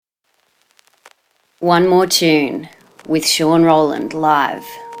One More Tune with Sean Rowland live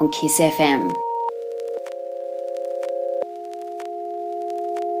on Kiss FM.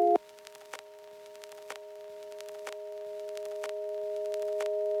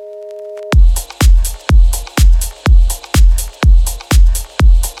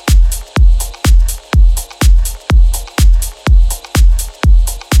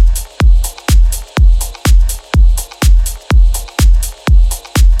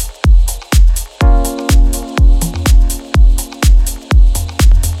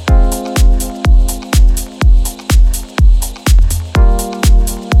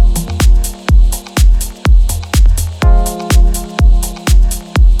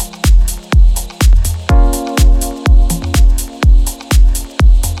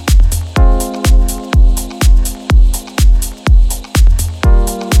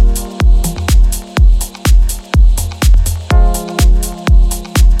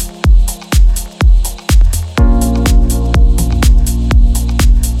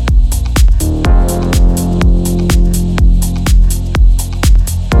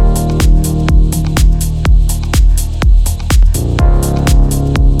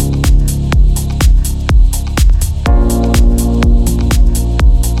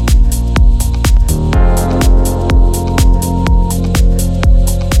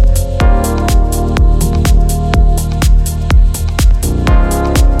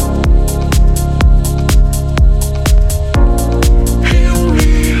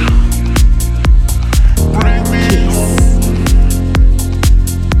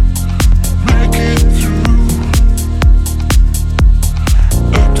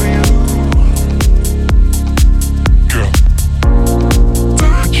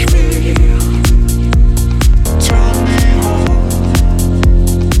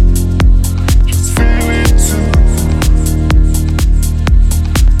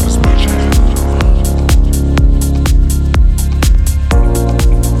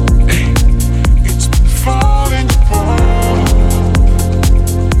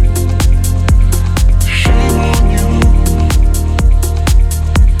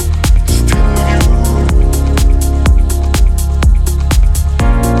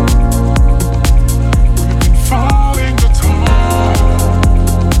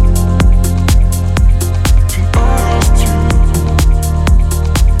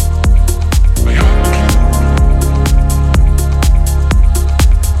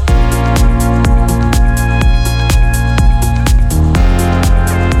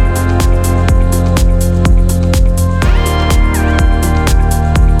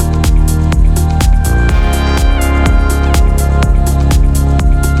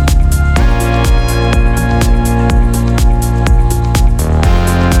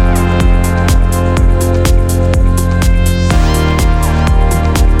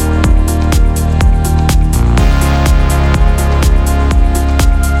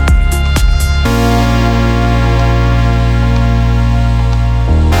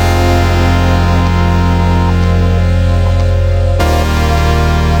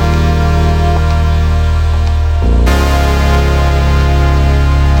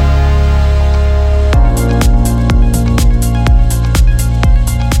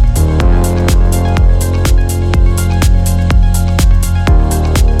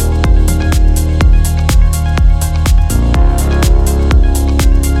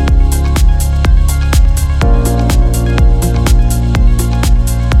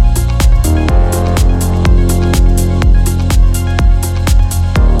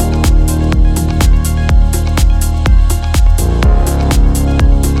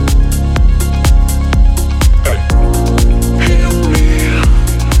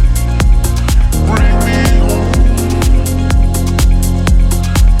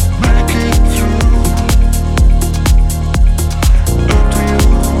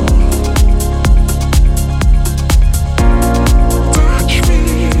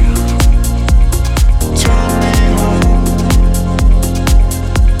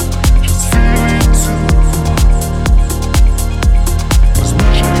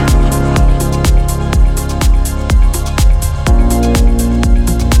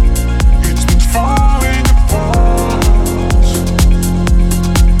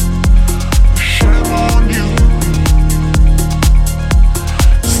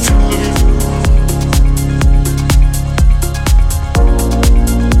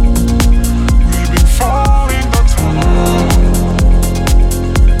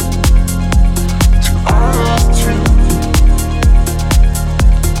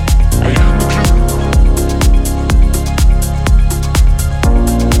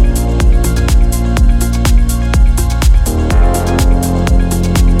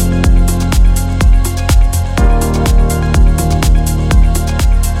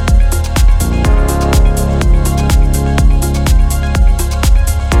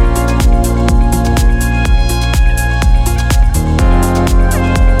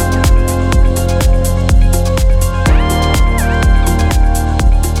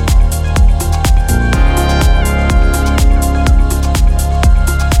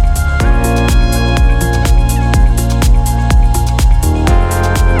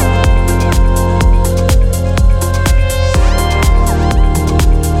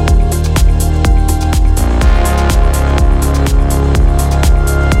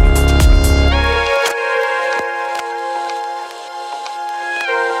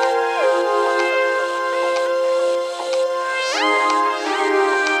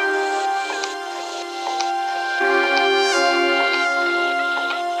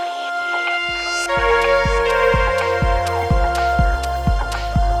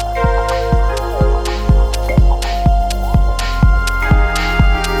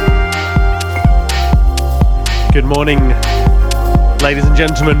 Good morning, ladies and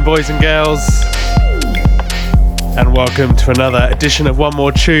gentlemen, boys and girls, and welcome to another edition of One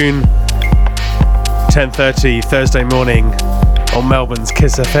More Tune, 10:30 Thursday morning on Melbourne's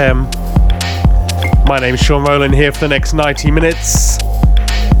Kiss FM. My name's Sean Rowland, here for the next 90 minutes,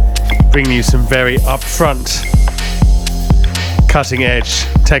 bringing you some very upfront, cutting edge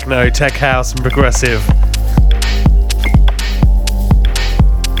techno, tech house and progressive.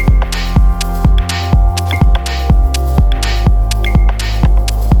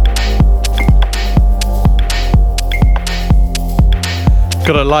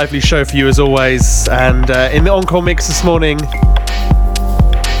 Got a lively show for you as always, and in the encore mix this morning,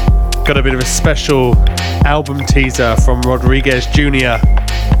 got a bit of a special album teaser from Rodriguez Jr.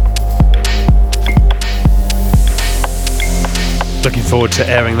 Looking forward to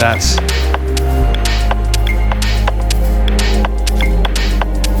airing that.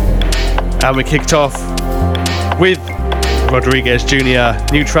 And we kicked off with Rodriguez Jr.,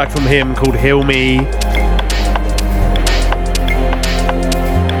 new track from him called Heal Me.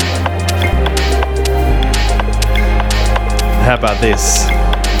 How about this?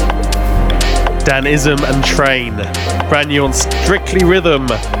 Danism and Train, brand new on Strictly Rhythm.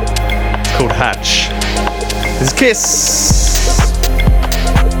 It's called Hatch. This is Kiss.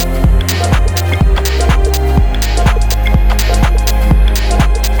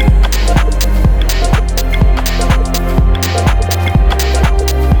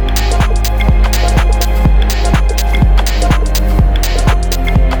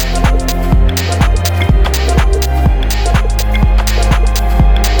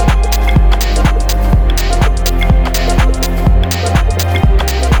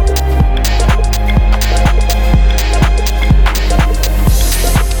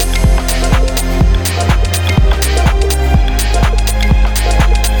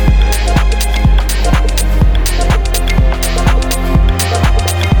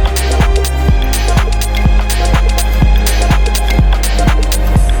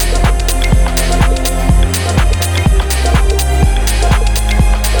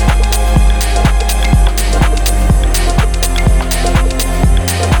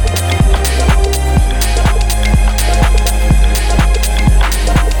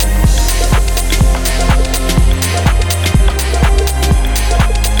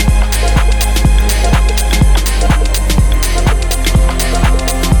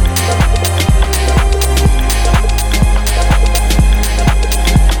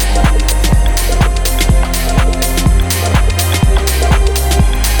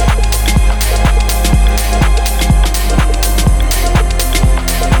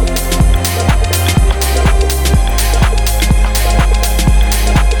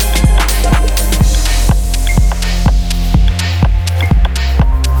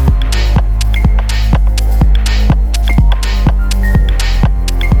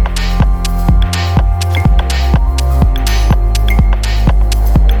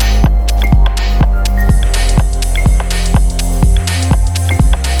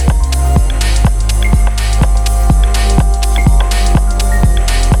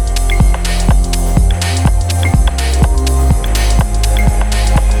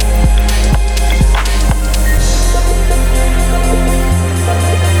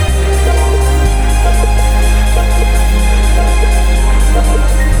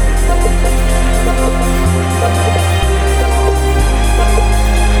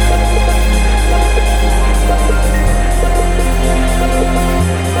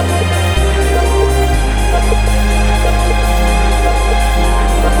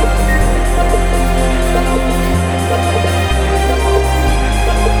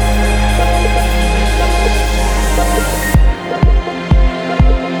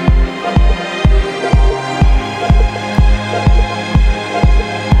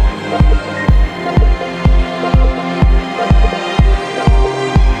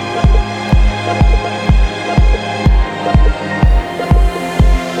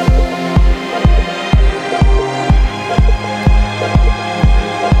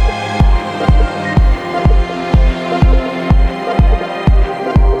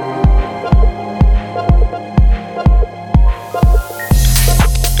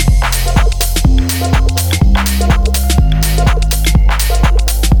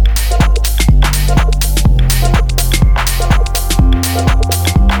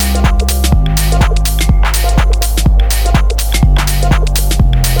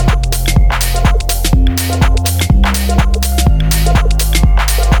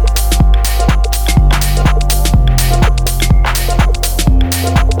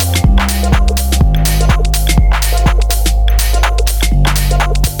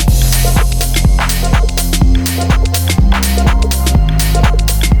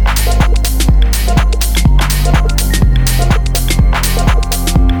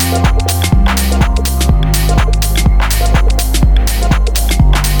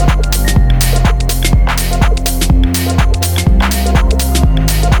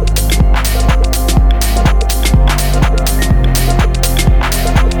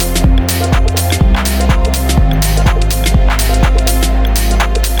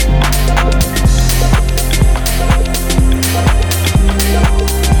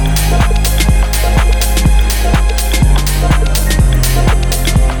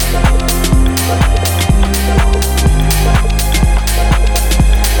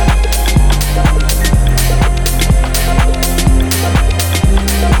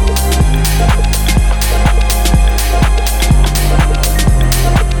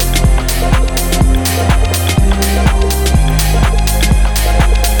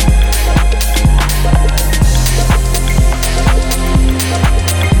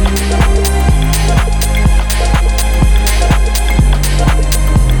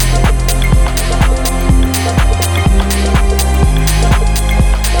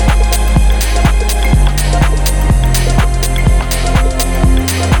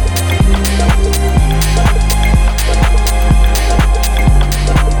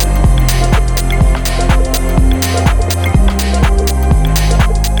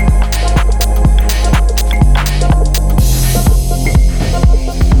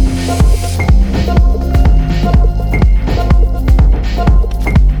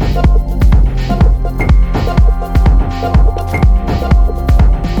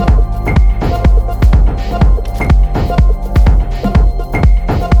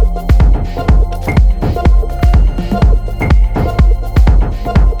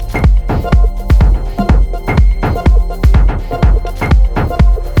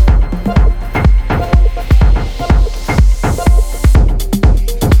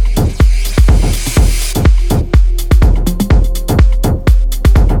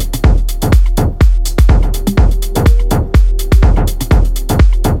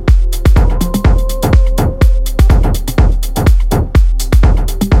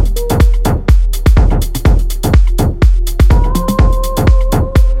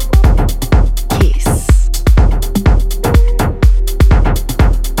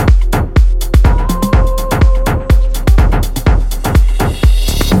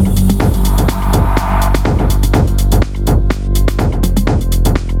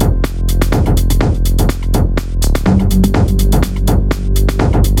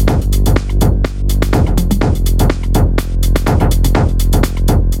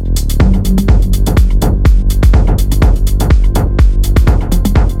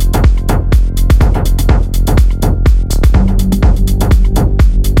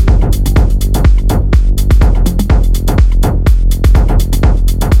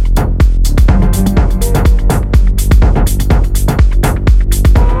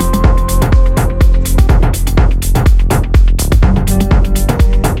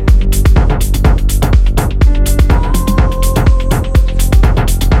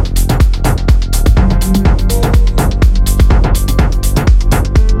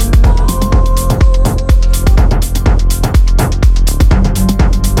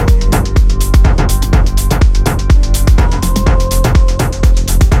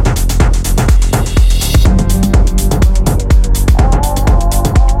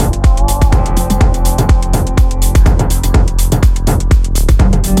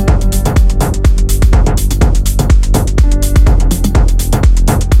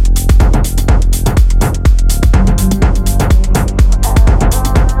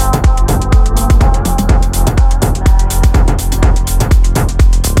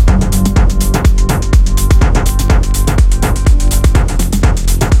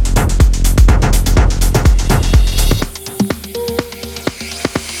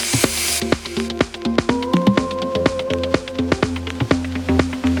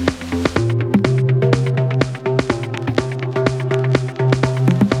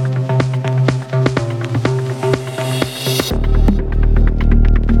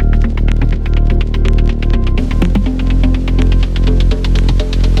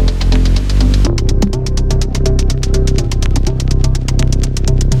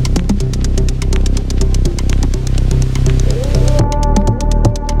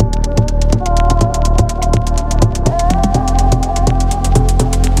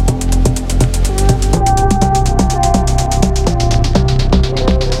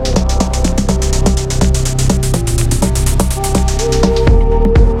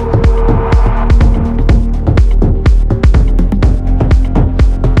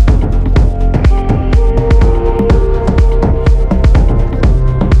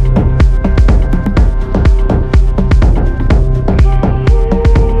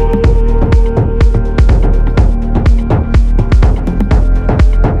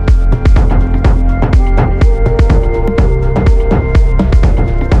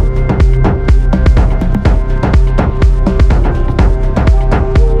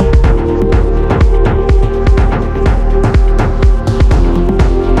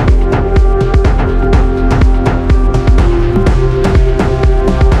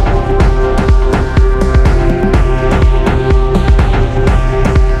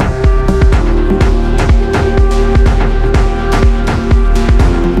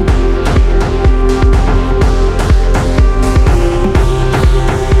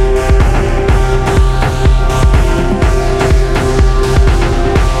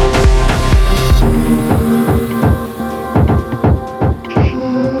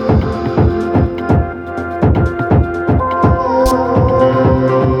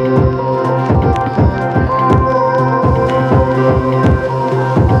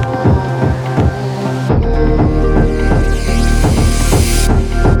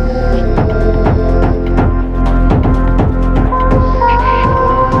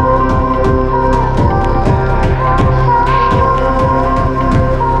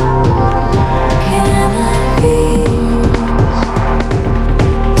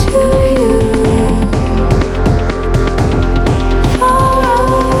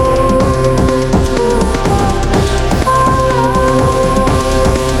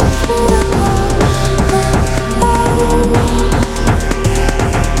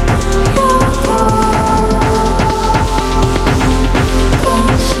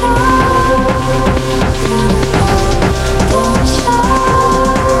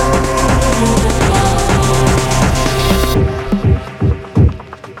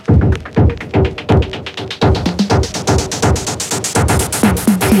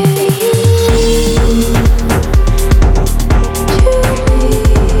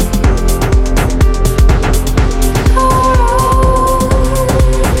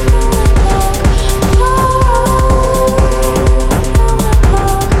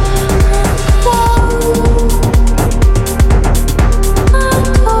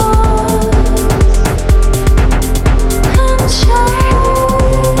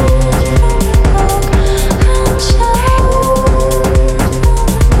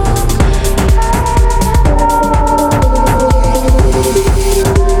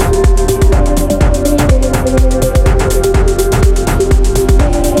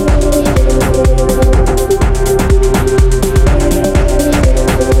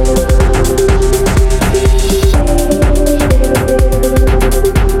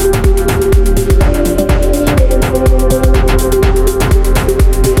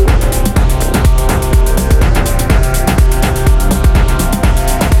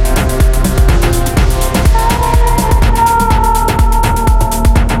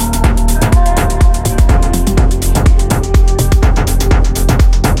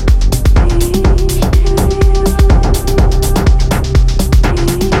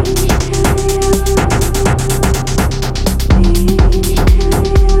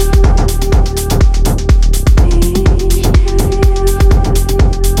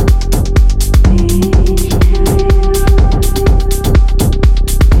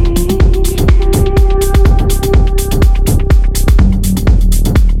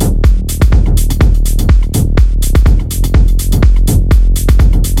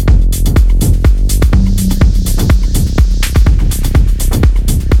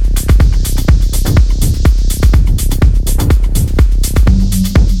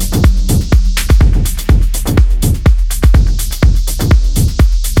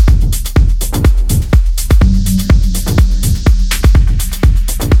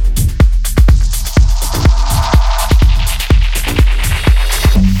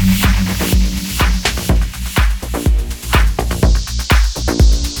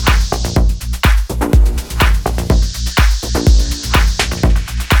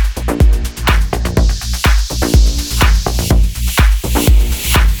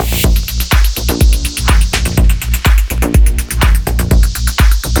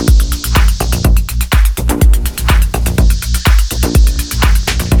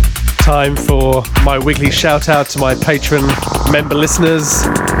 time for my weekly shout out to my Patreon member listeners,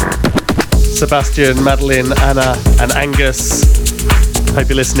 Sebastian, Madeline, Anna and Angus. Hope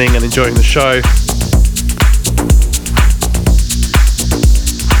you're listening and enjoying the show.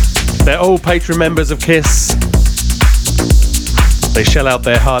 They're all Patreon members of KISS. They shell out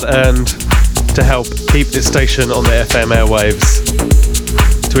their hard-earned to help keep this station on the FM airwaves,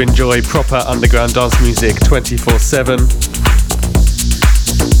 to enjoy proper underground dance music 24/7.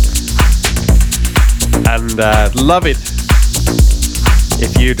 And love it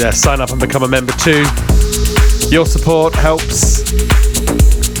if you'd sign up and become a member too. Your support helps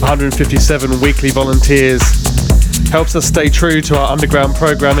 157 weekly volunteers, helps us stay true to our underground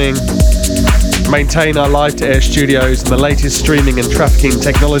programming, maintain our live-to-air studios and the latest streaming and trafficking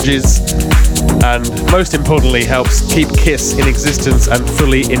technologies, and most importantly helps keep KISS in existence and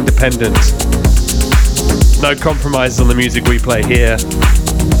fully independent. No compromises on the music we play here,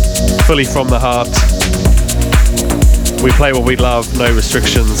 fully from the heart. We play what we love, no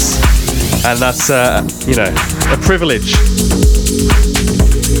restrictions, and that's a privilege,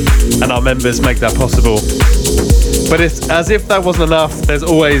 and our members make that possible. But it's as if that wasn't enough, there's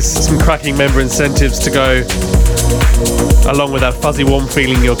always some cracking member incentives to go along with that fuzzy warm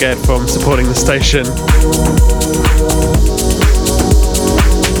feeling you'll get from supporting the station.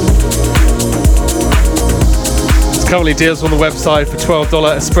 There's currently deals on the website for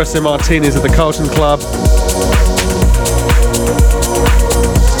 $12 espresso martinis at the Carlton Club.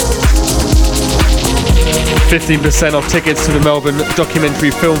 $15% off tickets to the Melbourne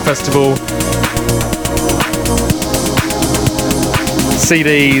Documentary Film Festival.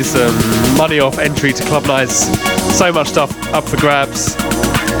 CDs, money off entry to club nights, so much stuff up for grabs.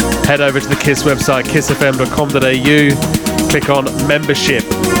 Head over to the KISS website, kissfm.com.au, click on membership.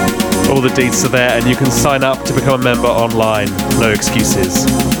 All the deets are there and you can sign up to become a member online, no excuses.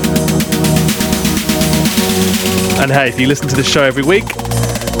 And hey, if you listen to the show every week,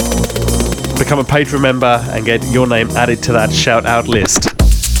 become a Patreon member and get your name added to that shout out list.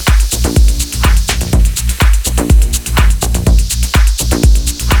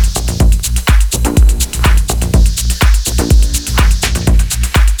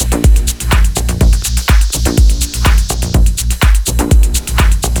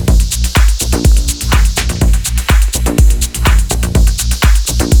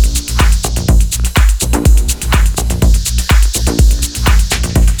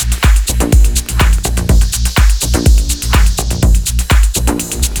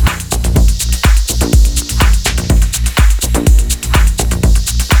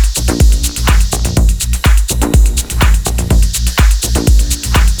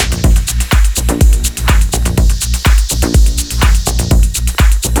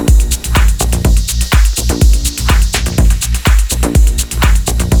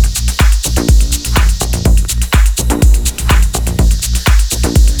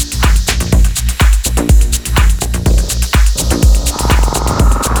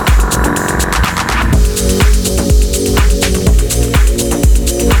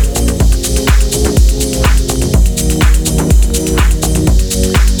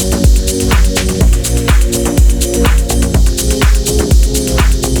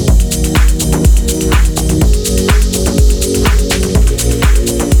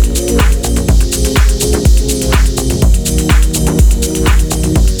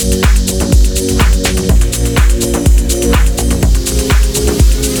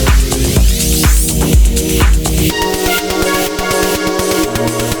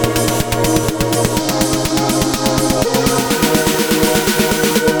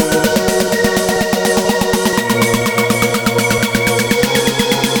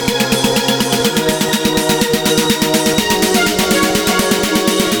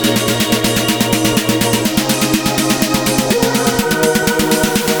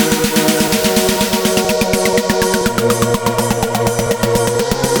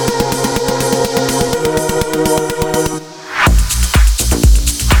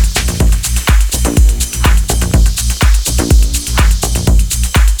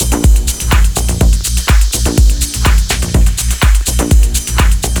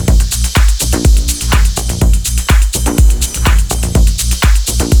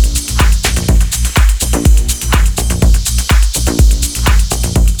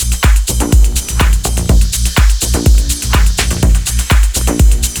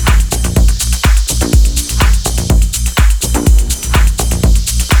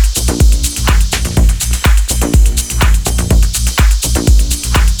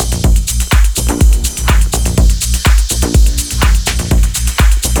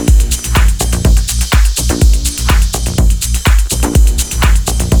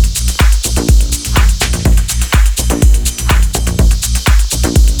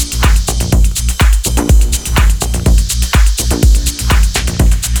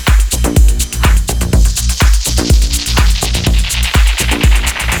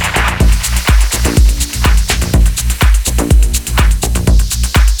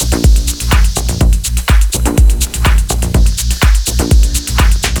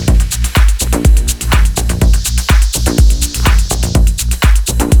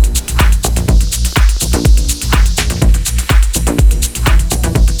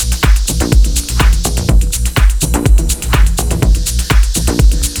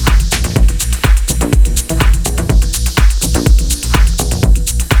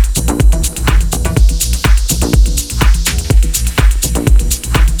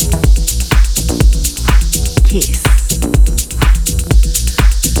 Kiss.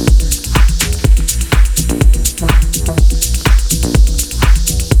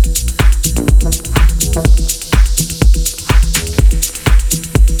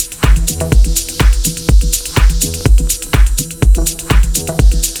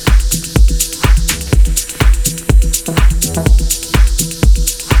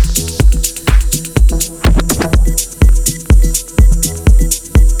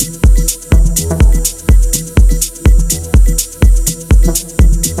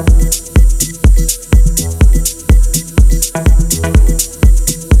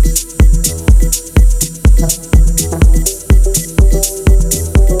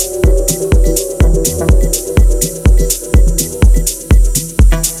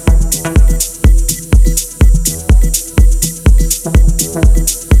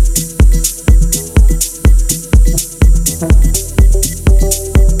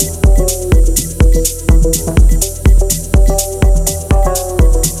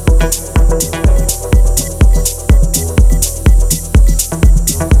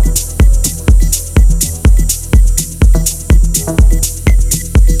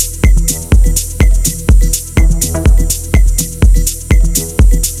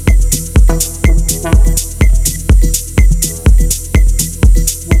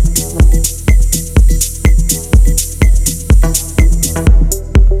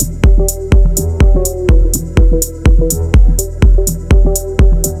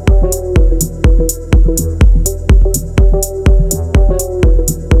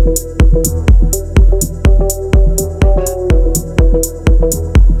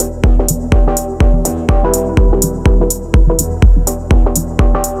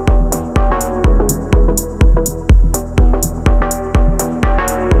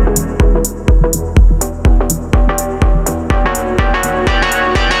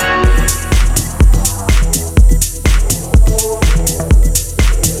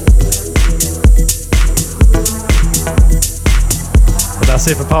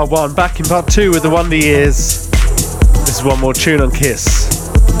 That's it for part one. Back in part two with the Wonder Years. This is one more tune on Kiss.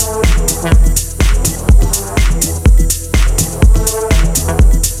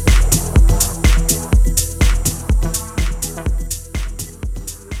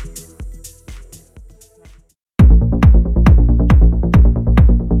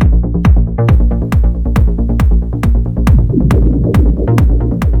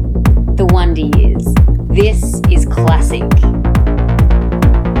 The Wonder Years. This is classic.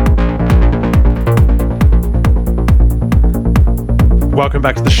 Welcome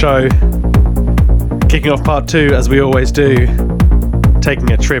back to the show. Kicking off part two as we always do.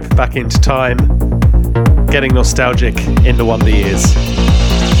 Taking a trip back into time. Getting nostalgic in the Wonder Years.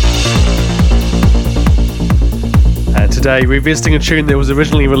 And today revisiting a tune that was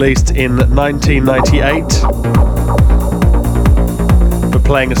originally released in 1998. But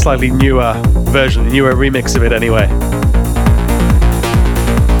playing a slightly newer version, newer remix of it anyway.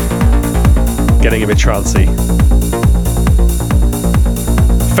 Getting a bit trancey.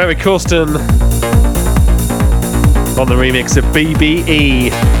 Ferry Corsten on the remix of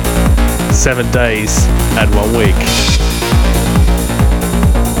BBE, 7 Days and 1 Week.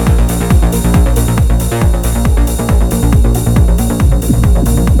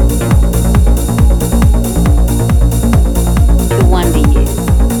 The Wonder Years.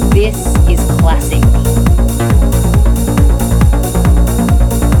 This is classic.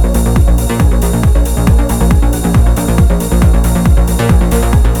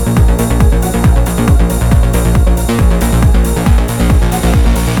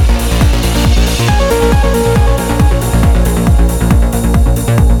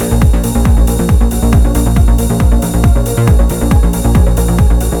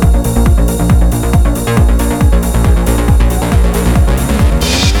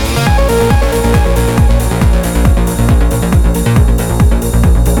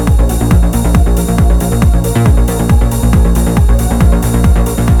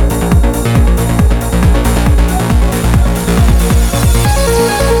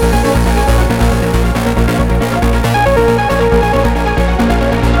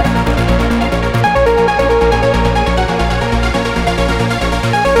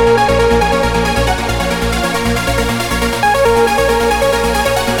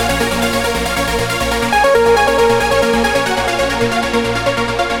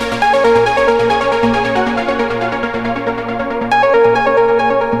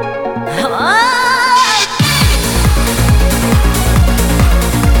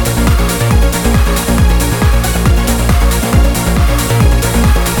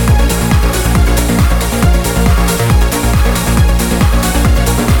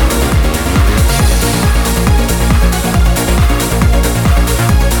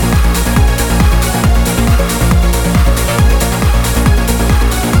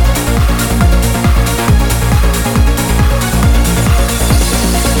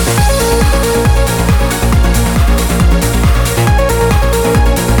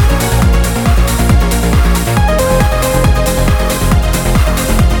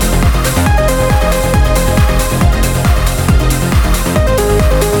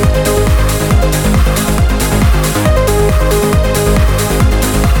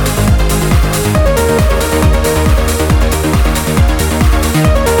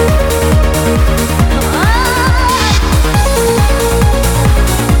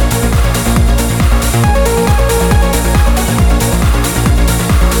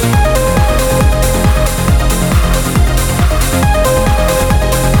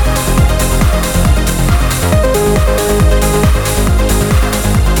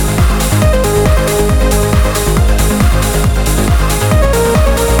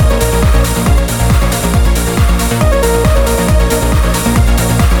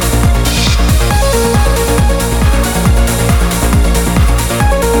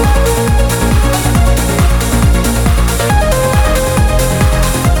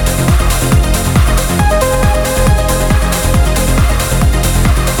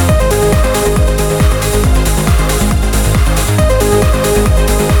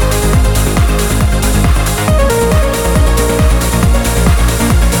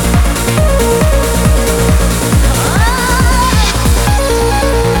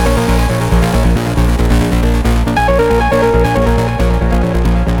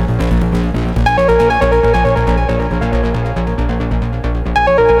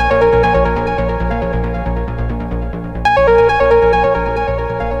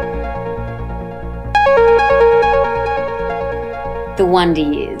 Wonder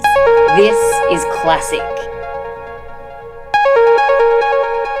Years. This is classic.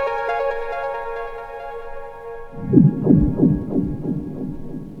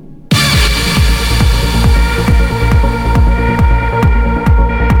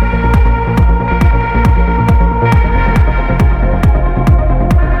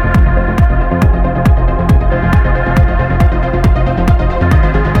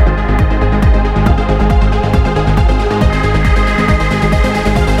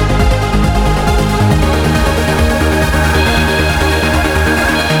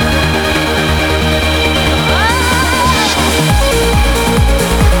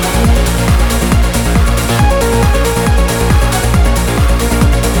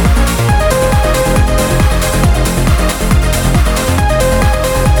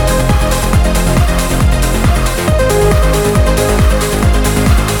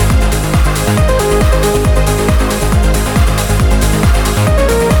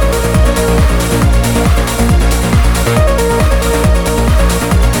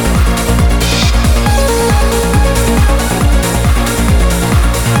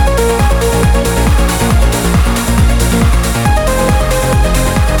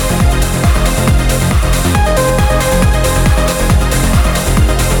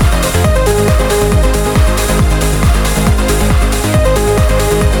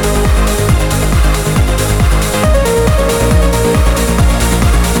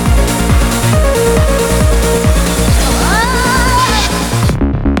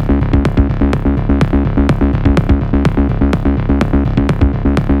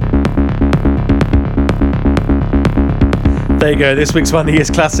 There you go, this week's Wonder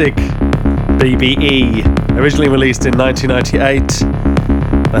Years classic, BBE, originally released in 1998.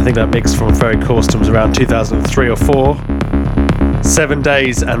 I think that mix from Ferry Corsten was around 2003 or 4. 7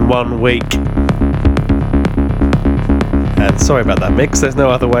 days and 1 week. And sorry about that mix, there's no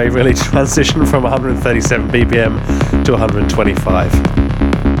other way really to transition from 137 BPM to 125.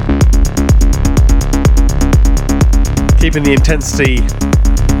 Keeping the intensity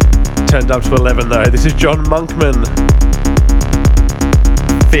turned up to 11 though. This is John Monkman.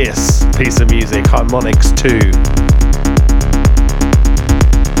 Fierce piece of music, Harmonix 2.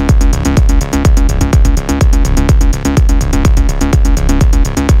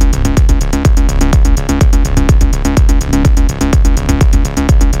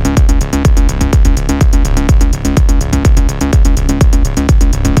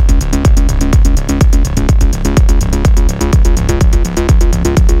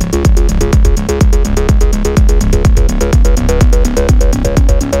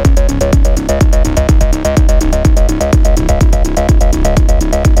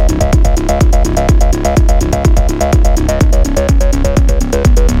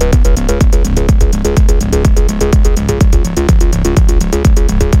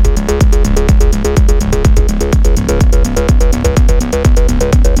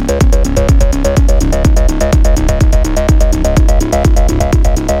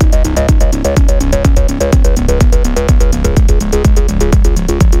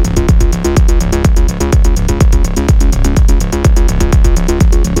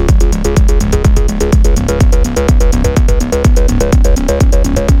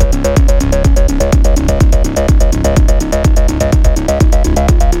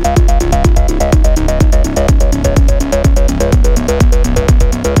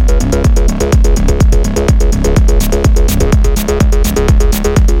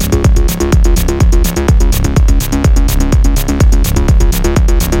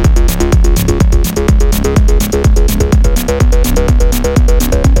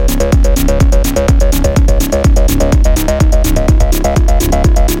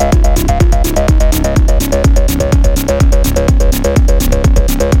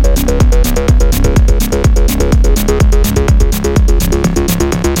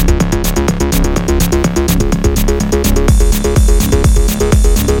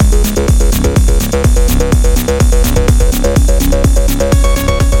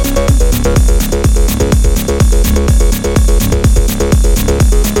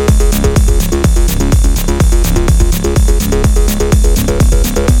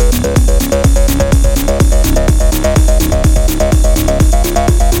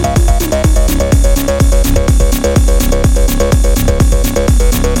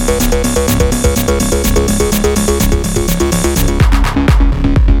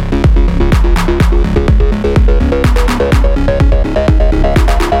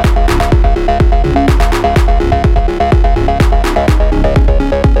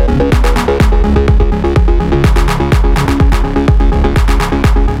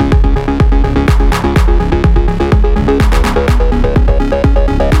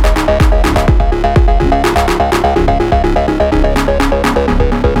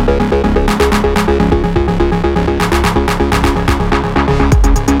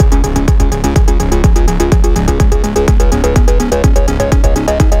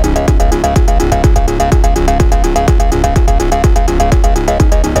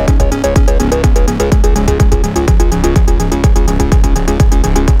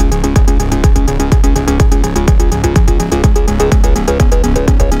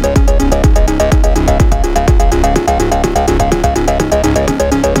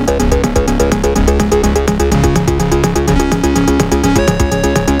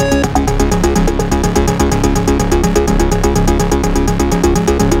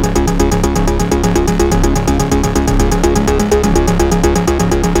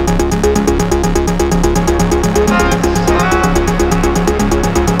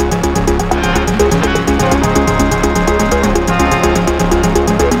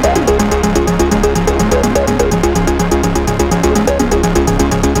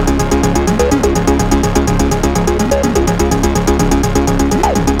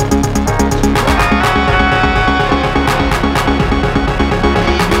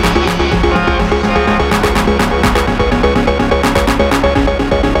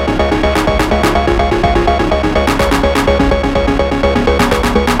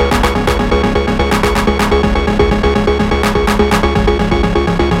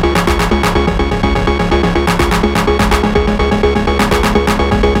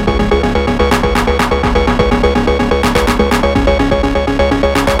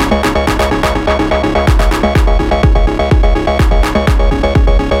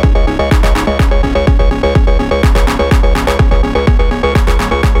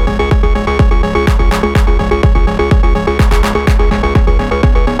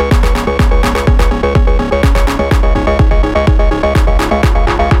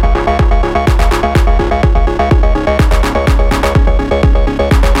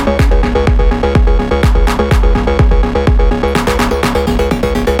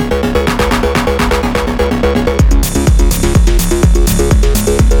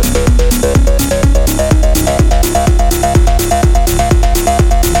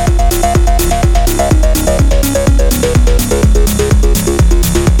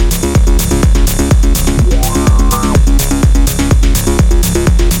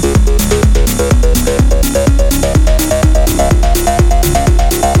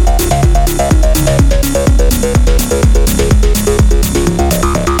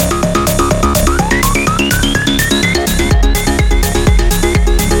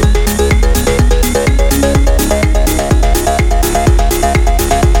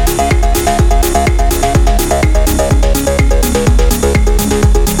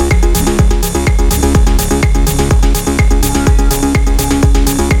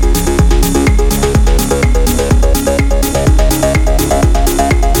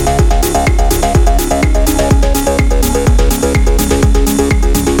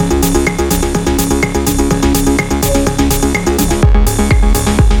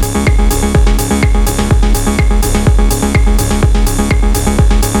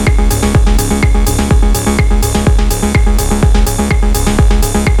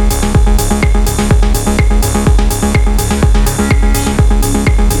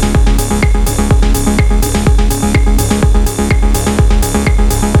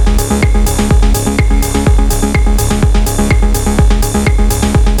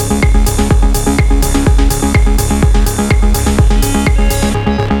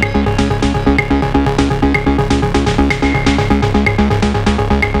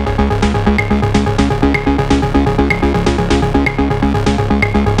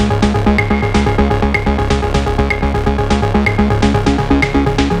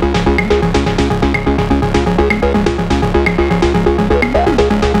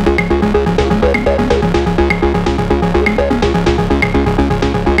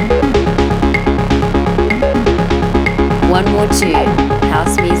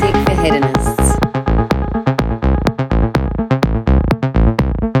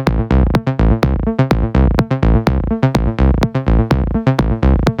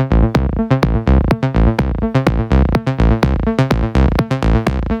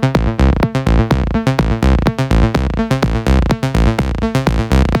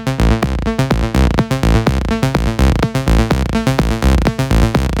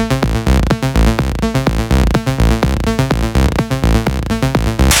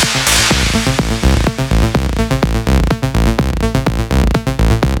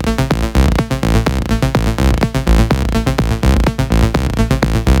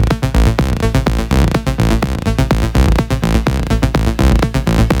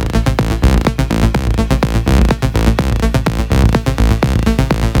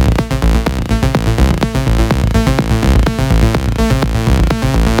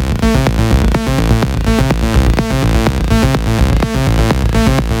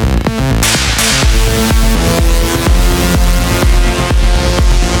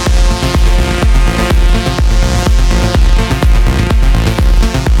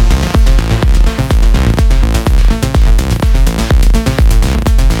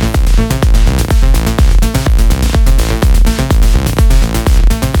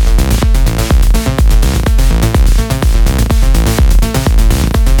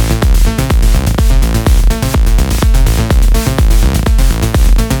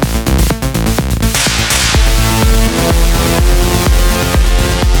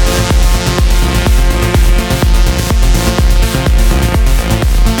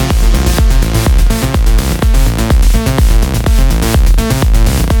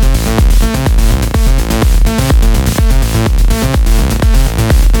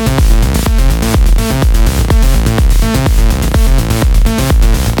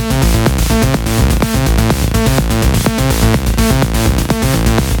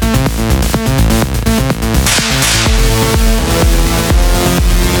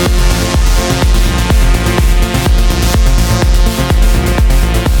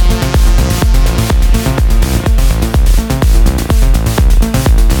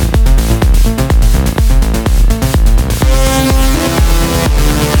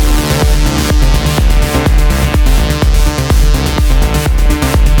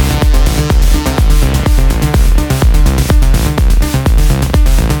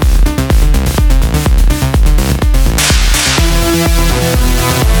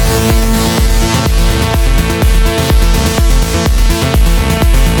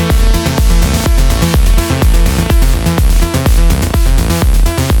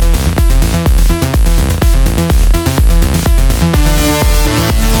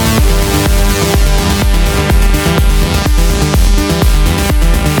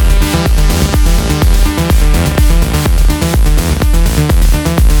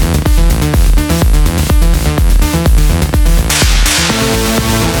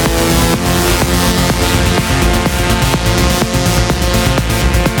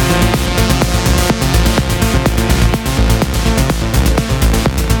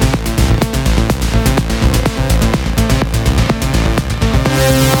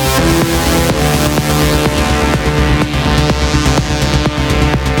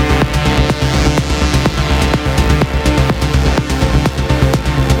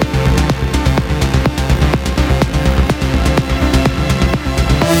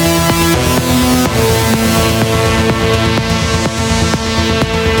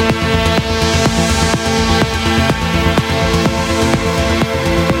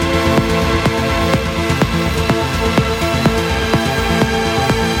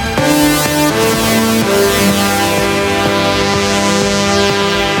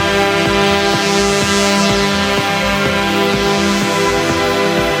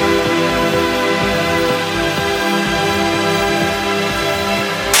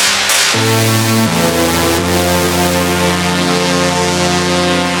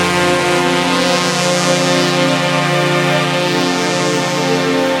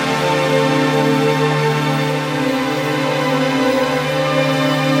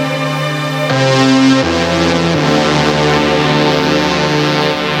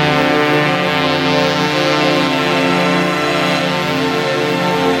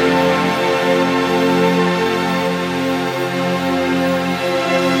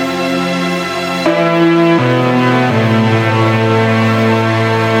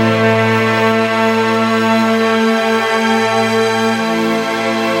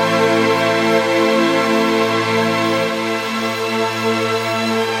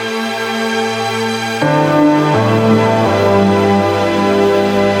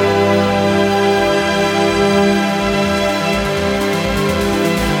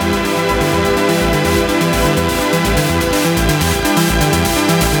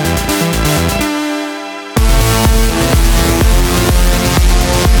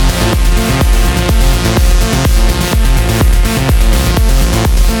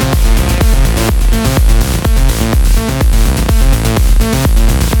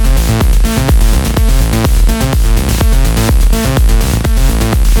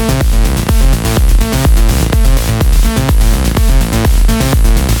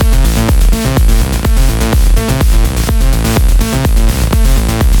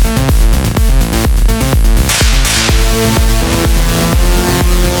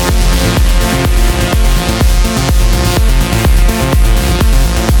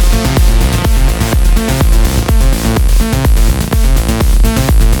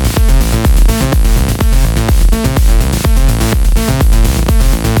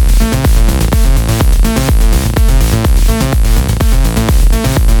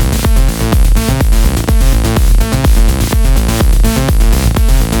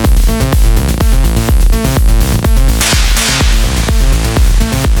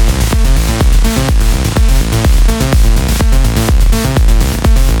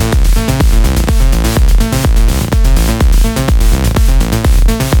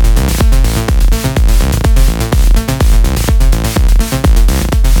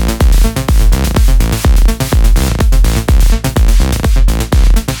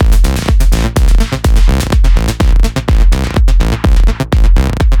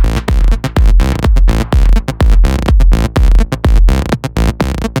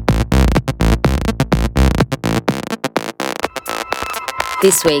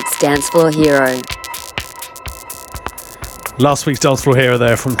 This week's Dance Floor Hero. Last week's Dance Floor Hero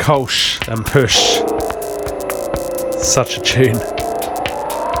there from Kolsch and Push. Such a tune.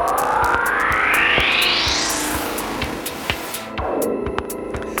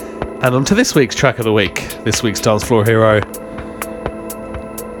 And on to this week's track of the week, this week's Dance Floor Hero.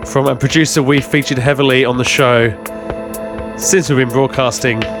 From a producer we've featured heavily on the show since we've been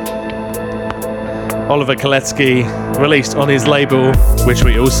broadcasting, Oliver Koletsky, released on his label, which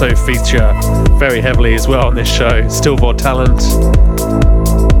we also feature very heavily as well on this show, Stillboard Talent,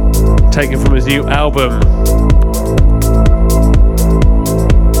 taken from his new album.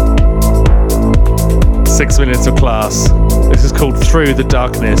 Six Minutes of Class. This is called Through the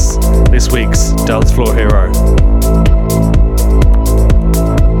Darkness, this week's Dance Floor Hero.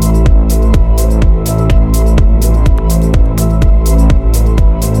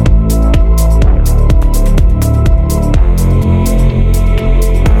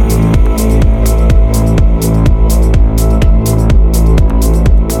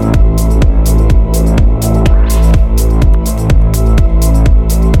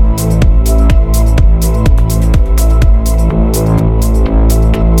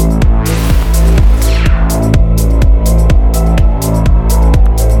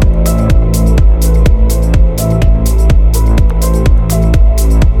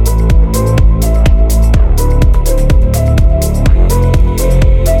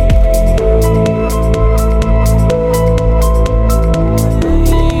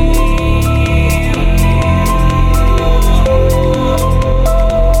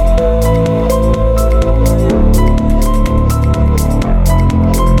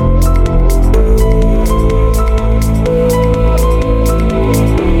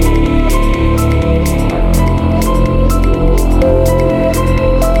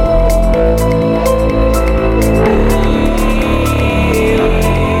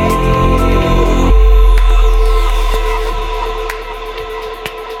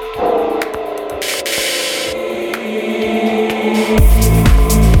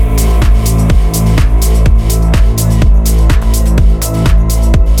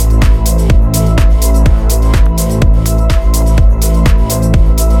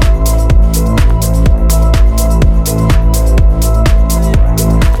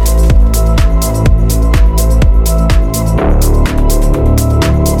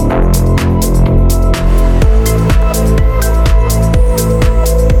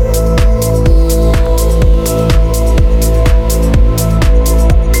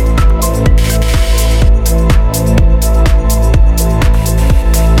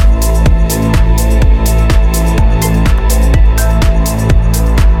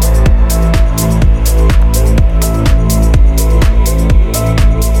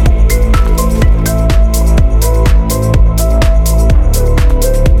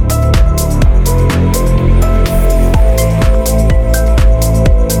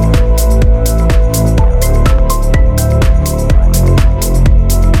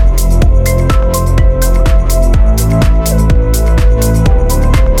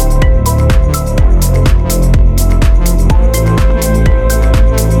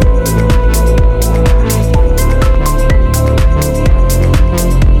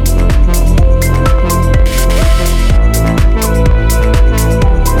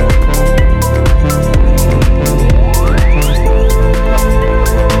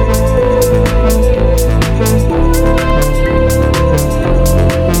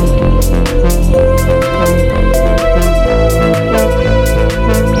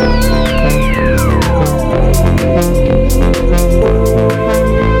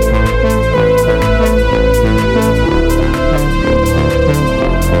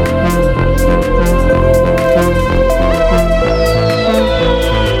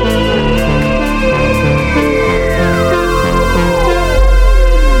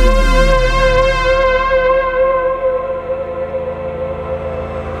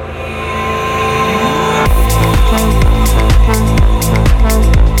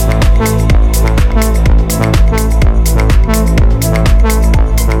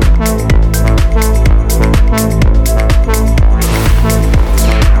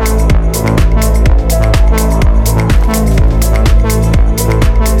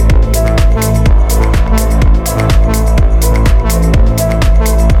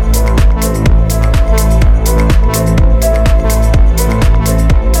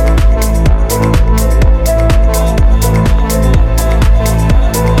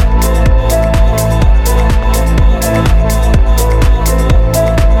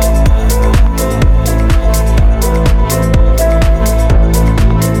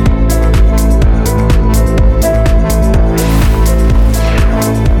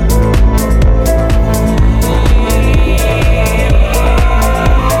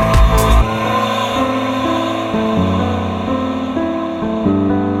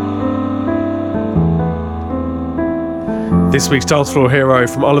 This week's dance floor hero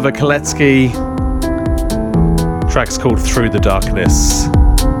from Oliver Koletsky. Track's called Through the Darkness.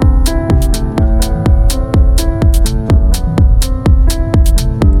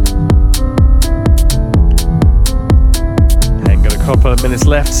 And got a couple of minutes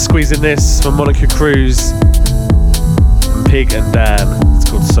left. Squeezing this from Monica Cruz, and Pig and Dan.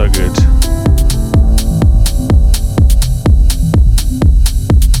 It's called So Good.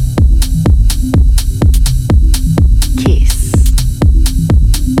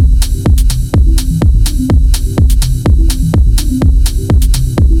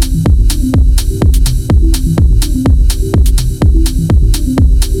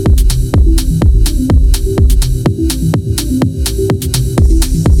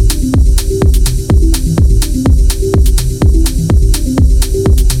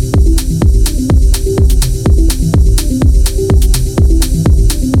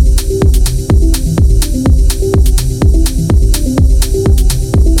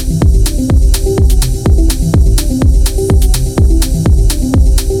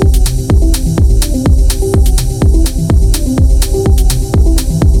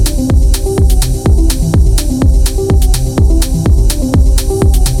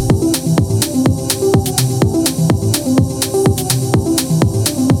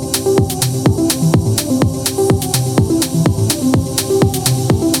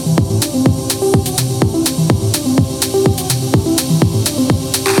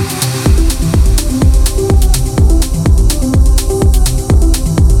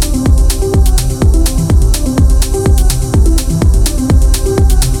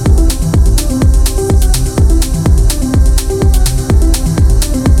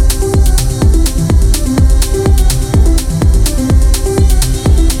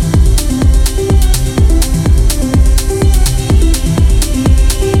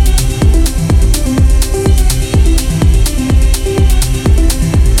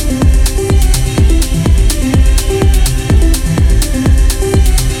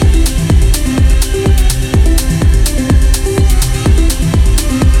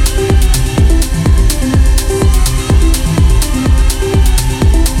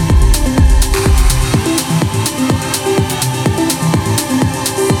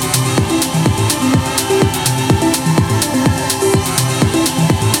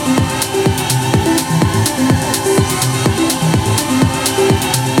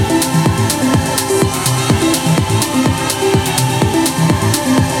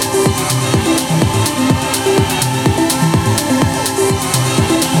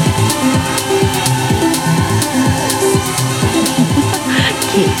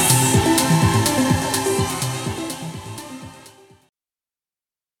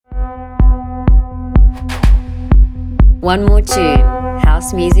 One more tune,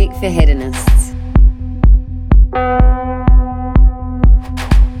 house music for hedonists.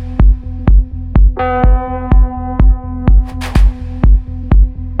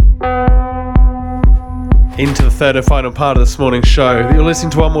 Into the third and final part of this morning's show. You're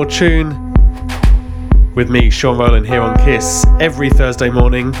listening to One More Tune with me, Sean Rowland, here on KISS every Thursday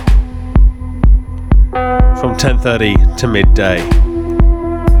morning from 10:30 to midday.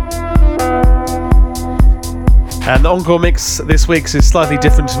 And the encore mix this week's is slightly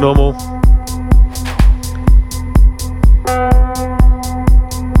different to normal.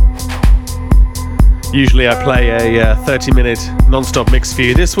 Usually I play a 30-minute non-stop mix for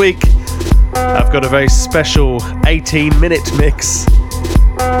you. This week I've got a very special 18-minute mix.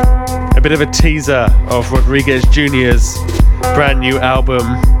 A bit of a teaser of Rodriguez Jr.'s brand new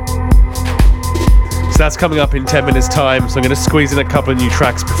album. So that's coming up in 10 minutes time, so I'm going to squeeze in a couple of new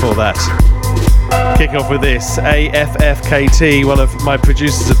tracks before that. Kicking off with this, AFFKT, one of my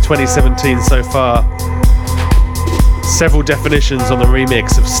producers of 2017 so far. Several definitions on the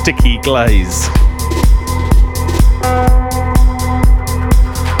remix of Sticky Glaze.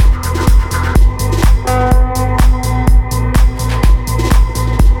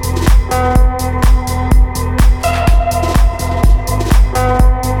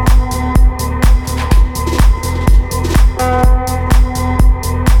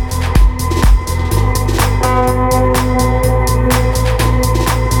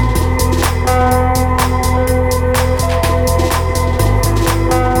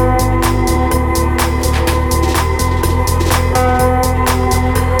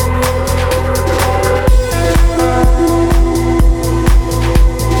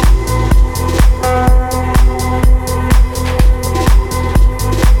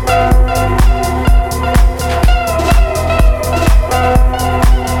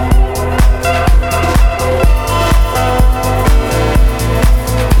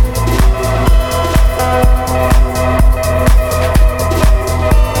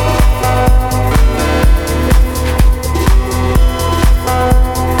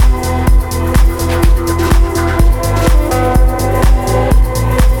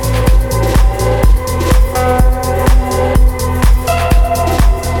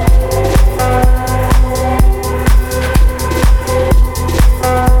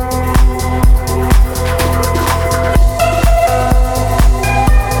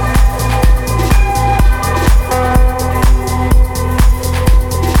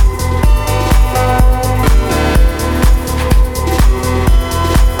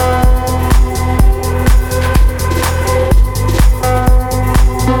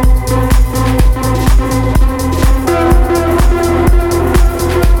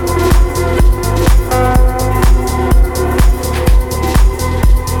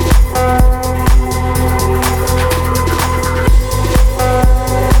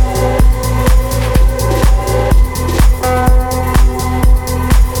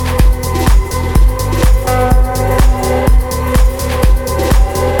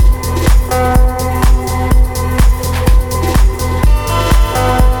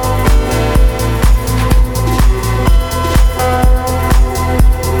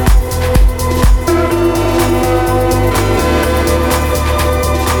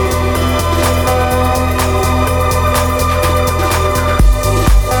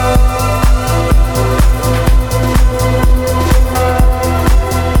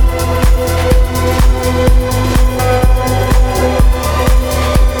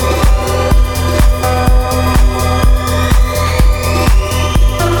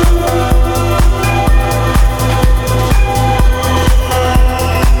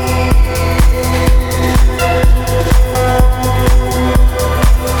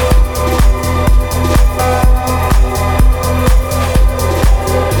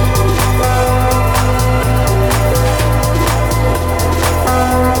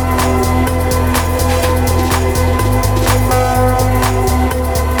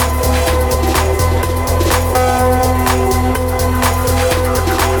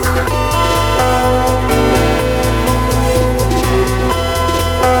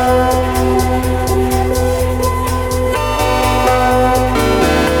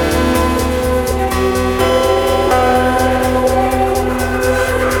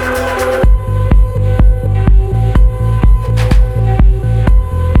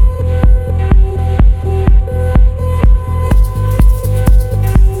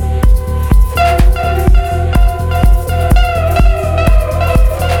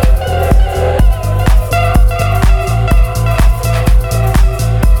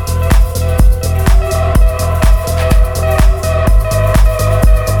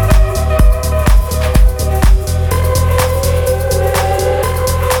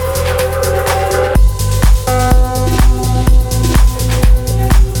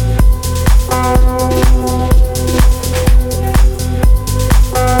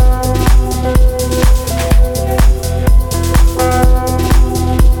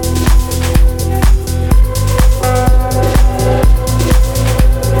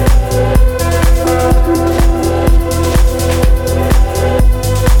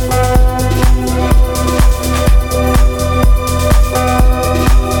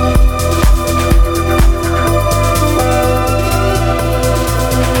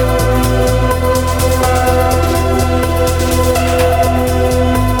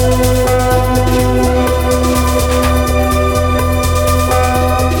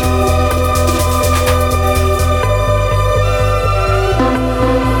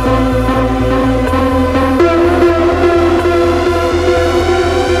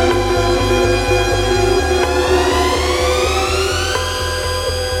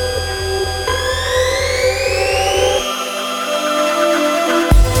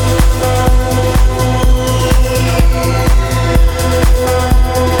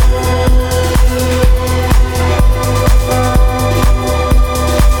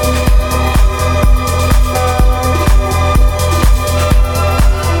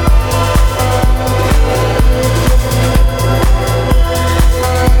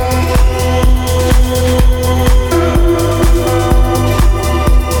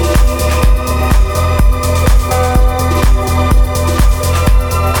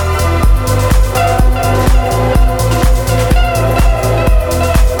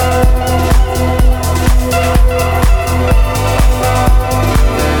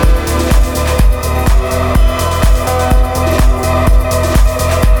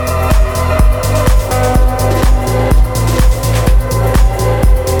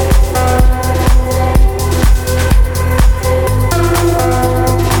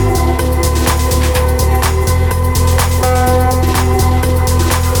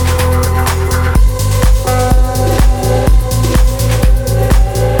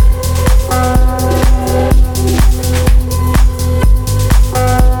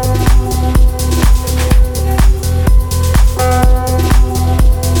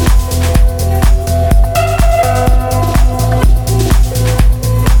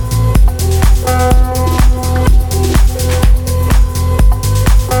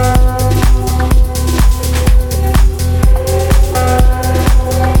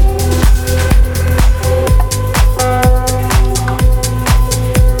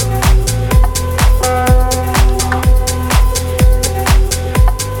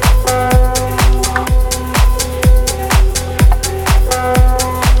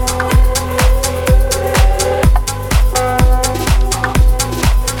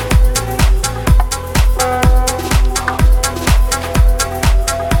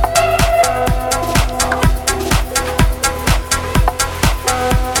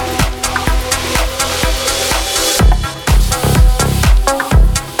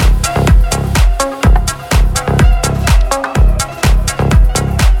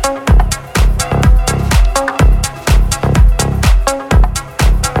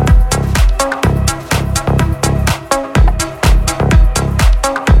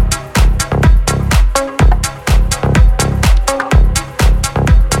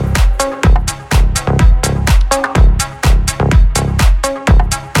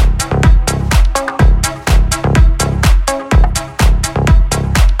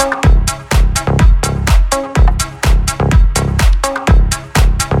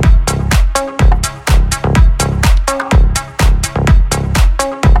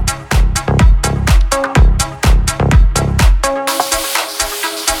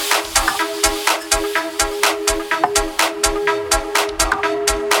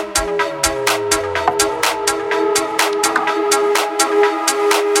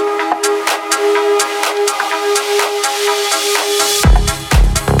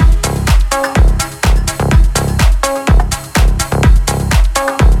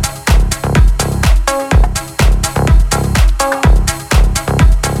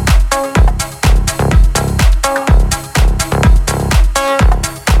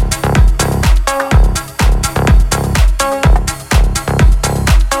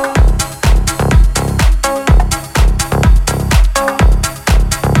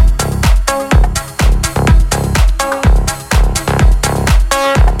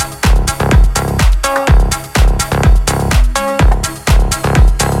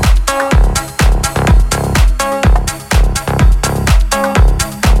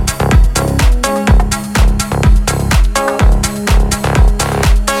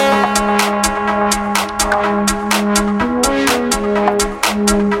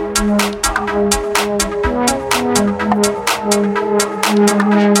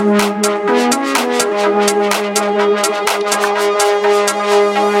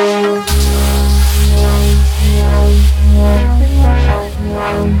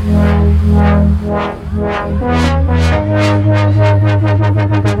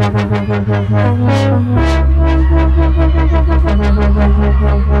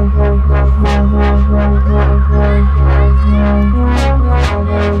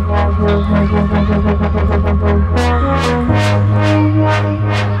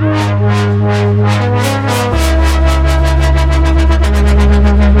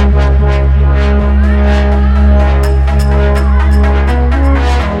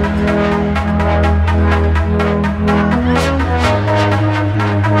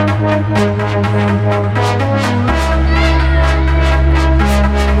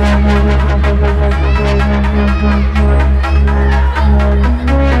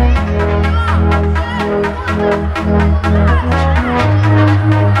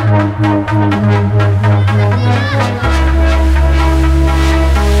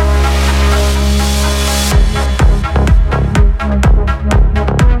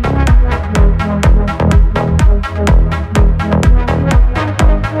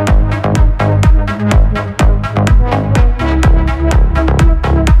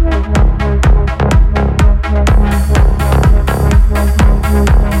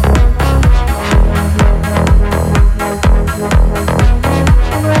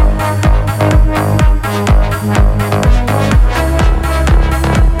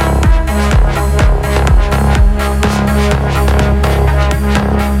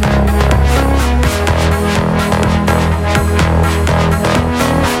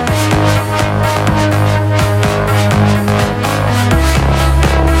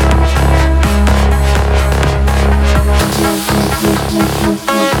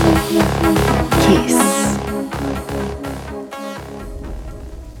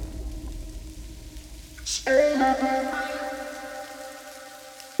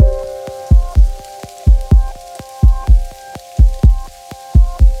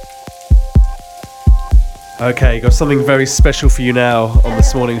 Okay, got something very special for you now on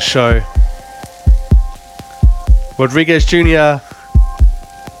this morning's show. Rodriguez Jr.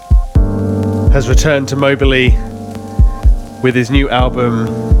 has returned to Moberly with his new album,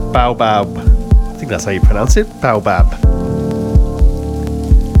 Baobab. I think that's how you pronounce it, Baobab.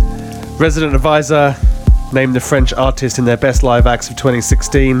 Resident Advisor named the French artist in their best live acts of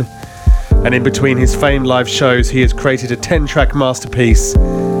 2016, and in between his famed live shows, he has created a 10-track masterpiece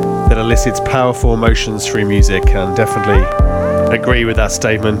that elicits powerful emotions through music, and definitely agree with that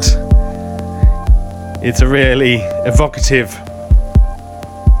statement. It's a really evocative,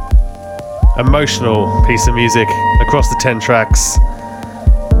 emotional piece of music across the 10 tracks.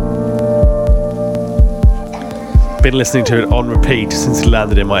 Been listening to it on repeat since it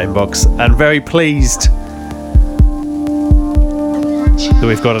landed in my inbox, and very pleased that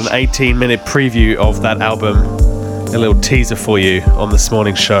we've got an 18-minute preview of that album, a little teaser for you on this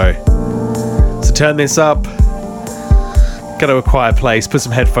morning's show. So turn this up, go to a quiet place, put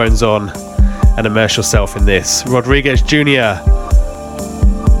some headphones on, and immerse yourself in this. Rodriguez Jr.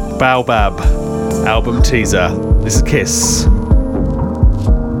 Baobab album teaser. This is Kiss.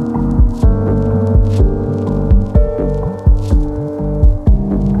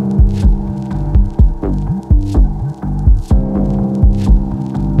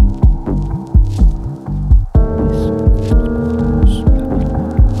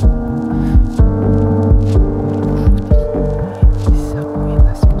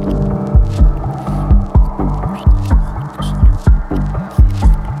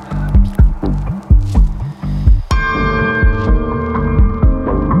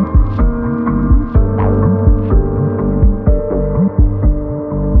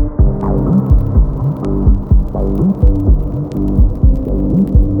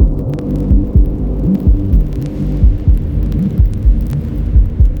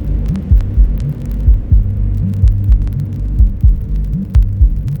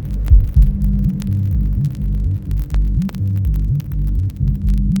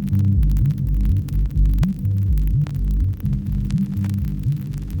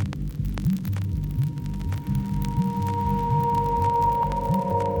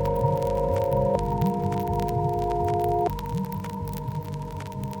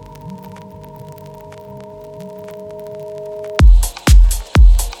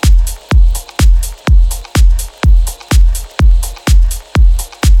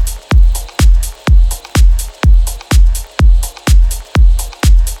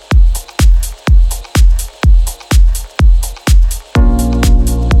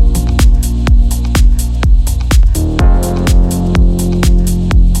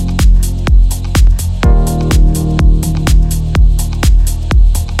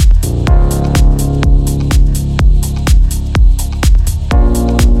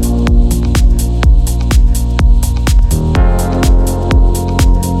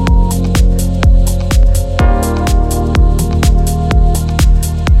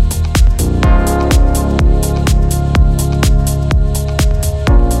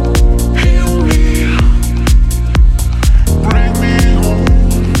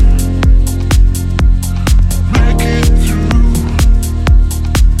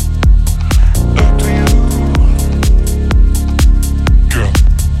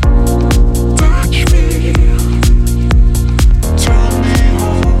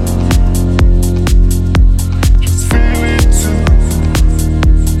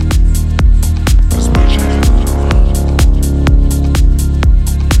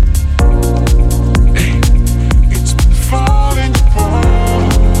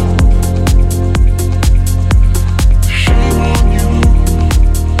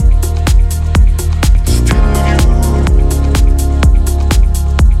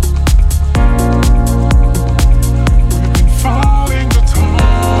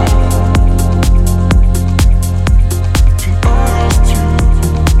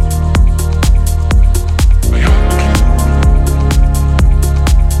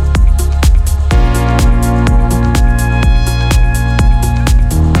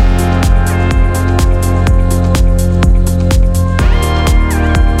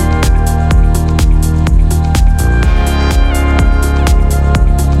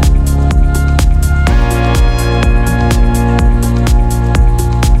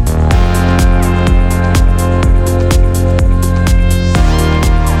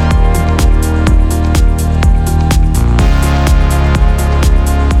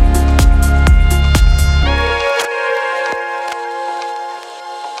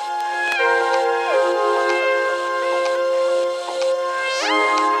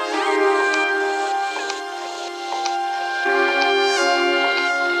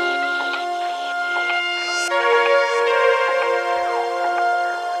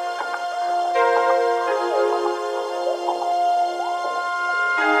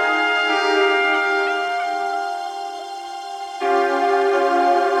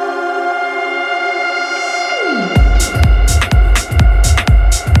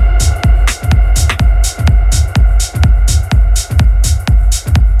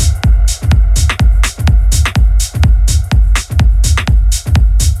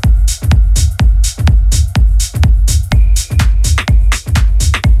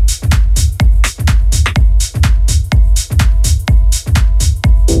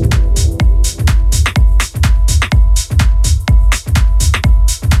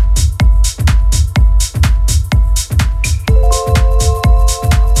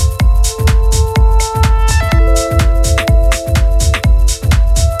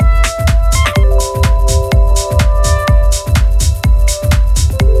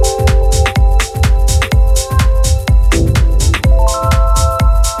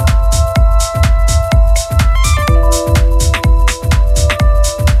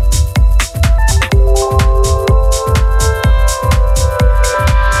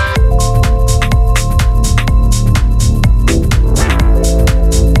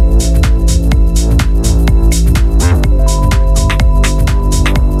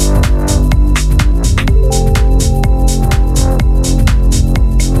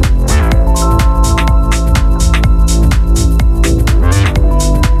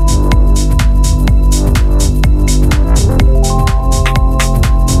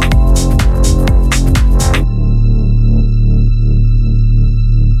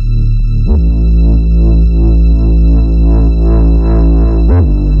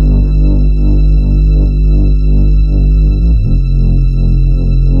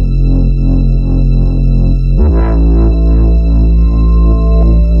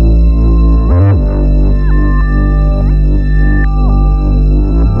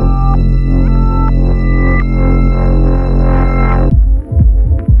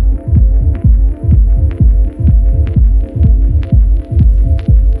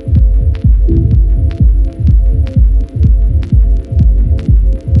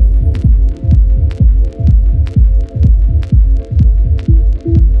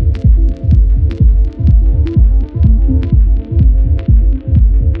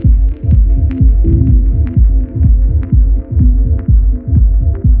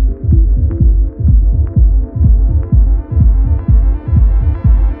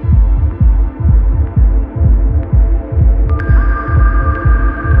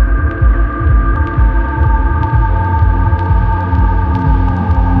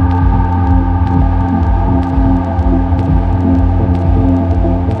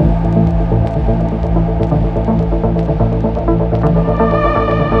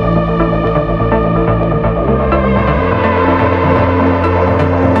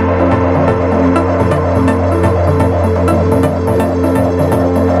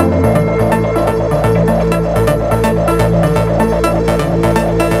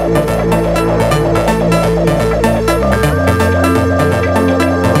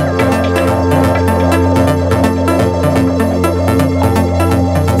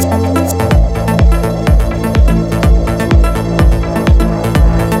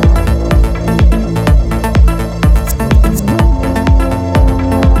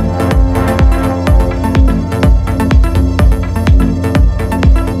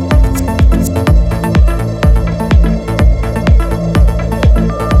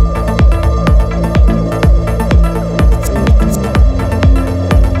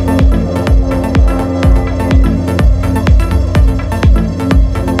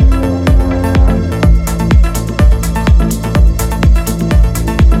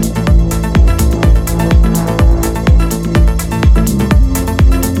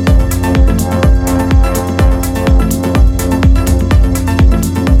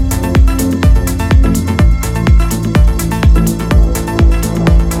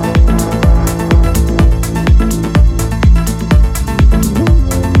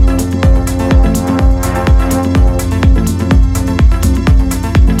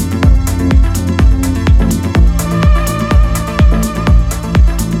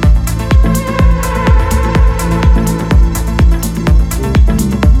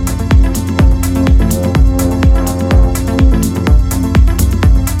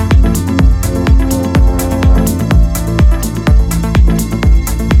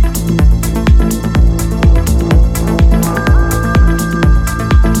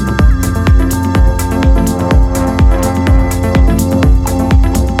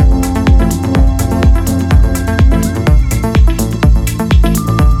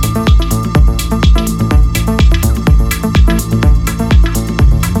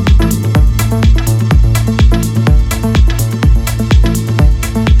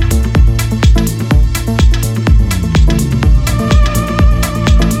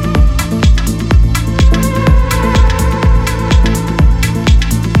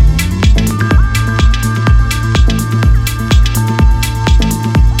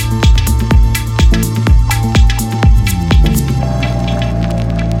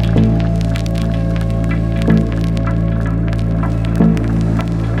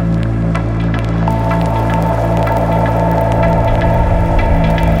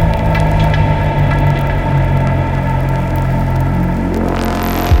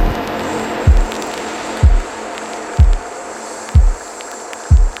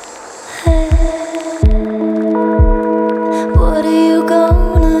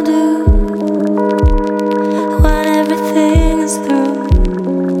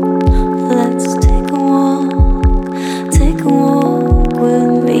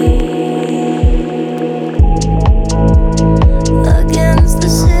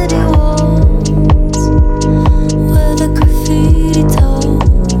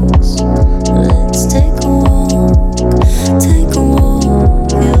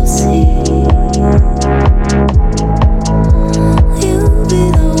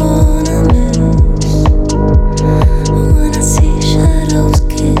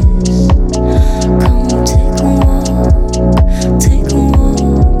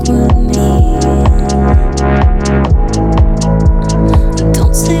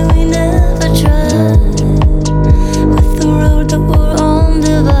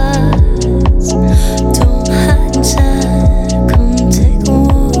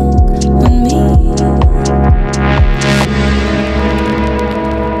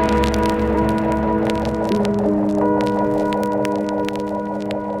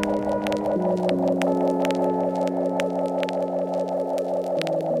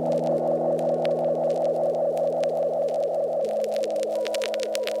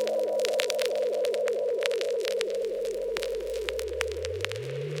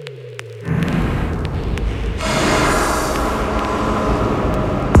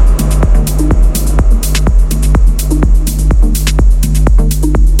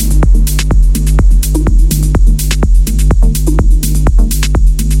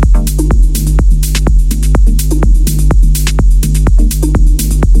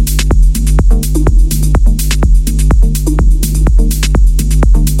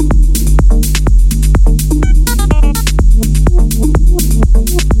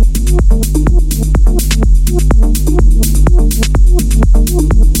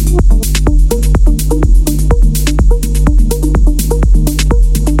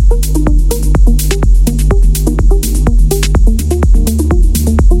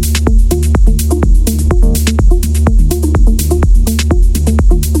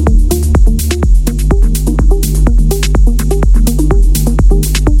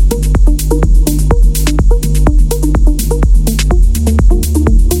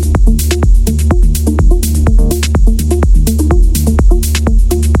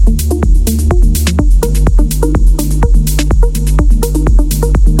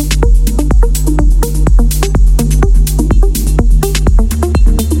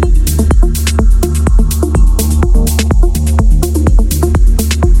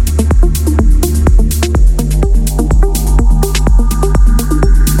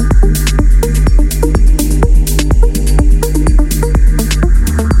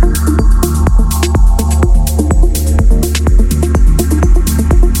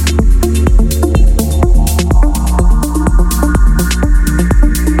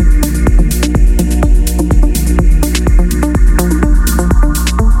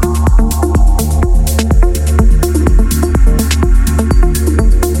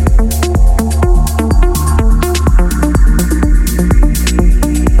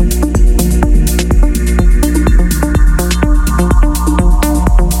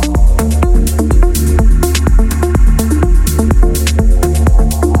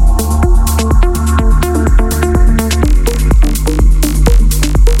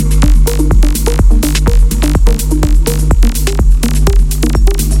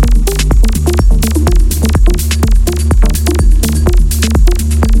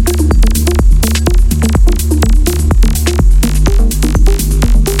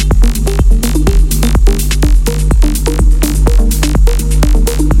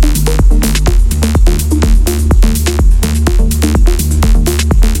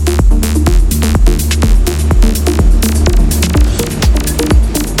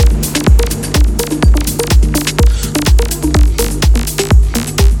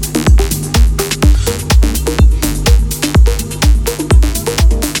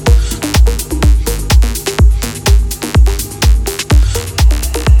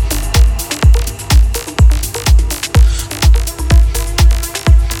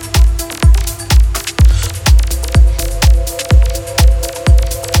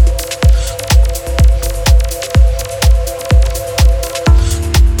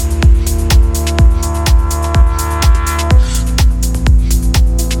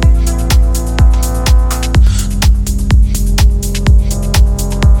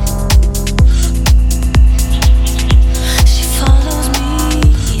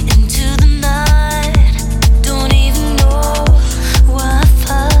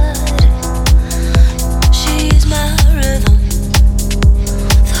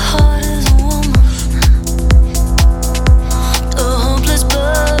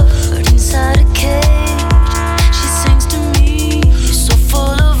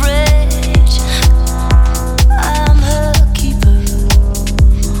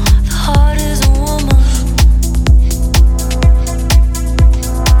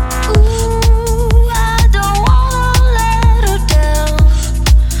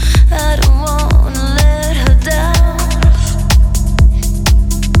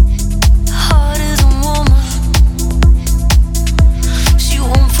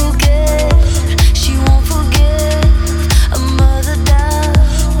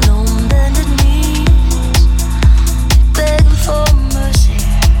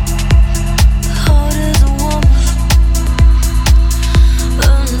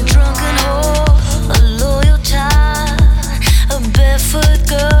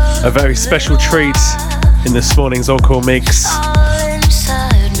 A very special treat in this morning's Encore mix.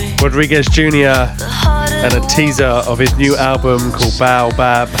 Rodriguez Jr. and a teaser of his new album called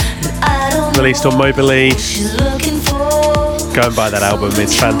Baobab, released on Mobily. Go and buy that album,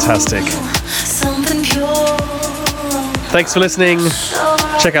 it's fantastic. Thanks for listening.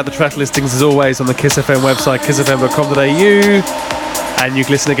 Check out the track listings as always on the Kiss FM website, kissfm.com.au, and you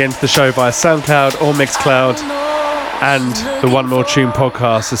can listen again to the show via SoundCloud or Mixcloud and the One More Tune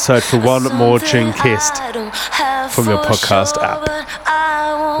podcast. So search for One More Tune Kissed from your podcast app.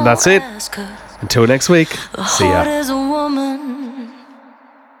 And that's it. Until next week, see ya.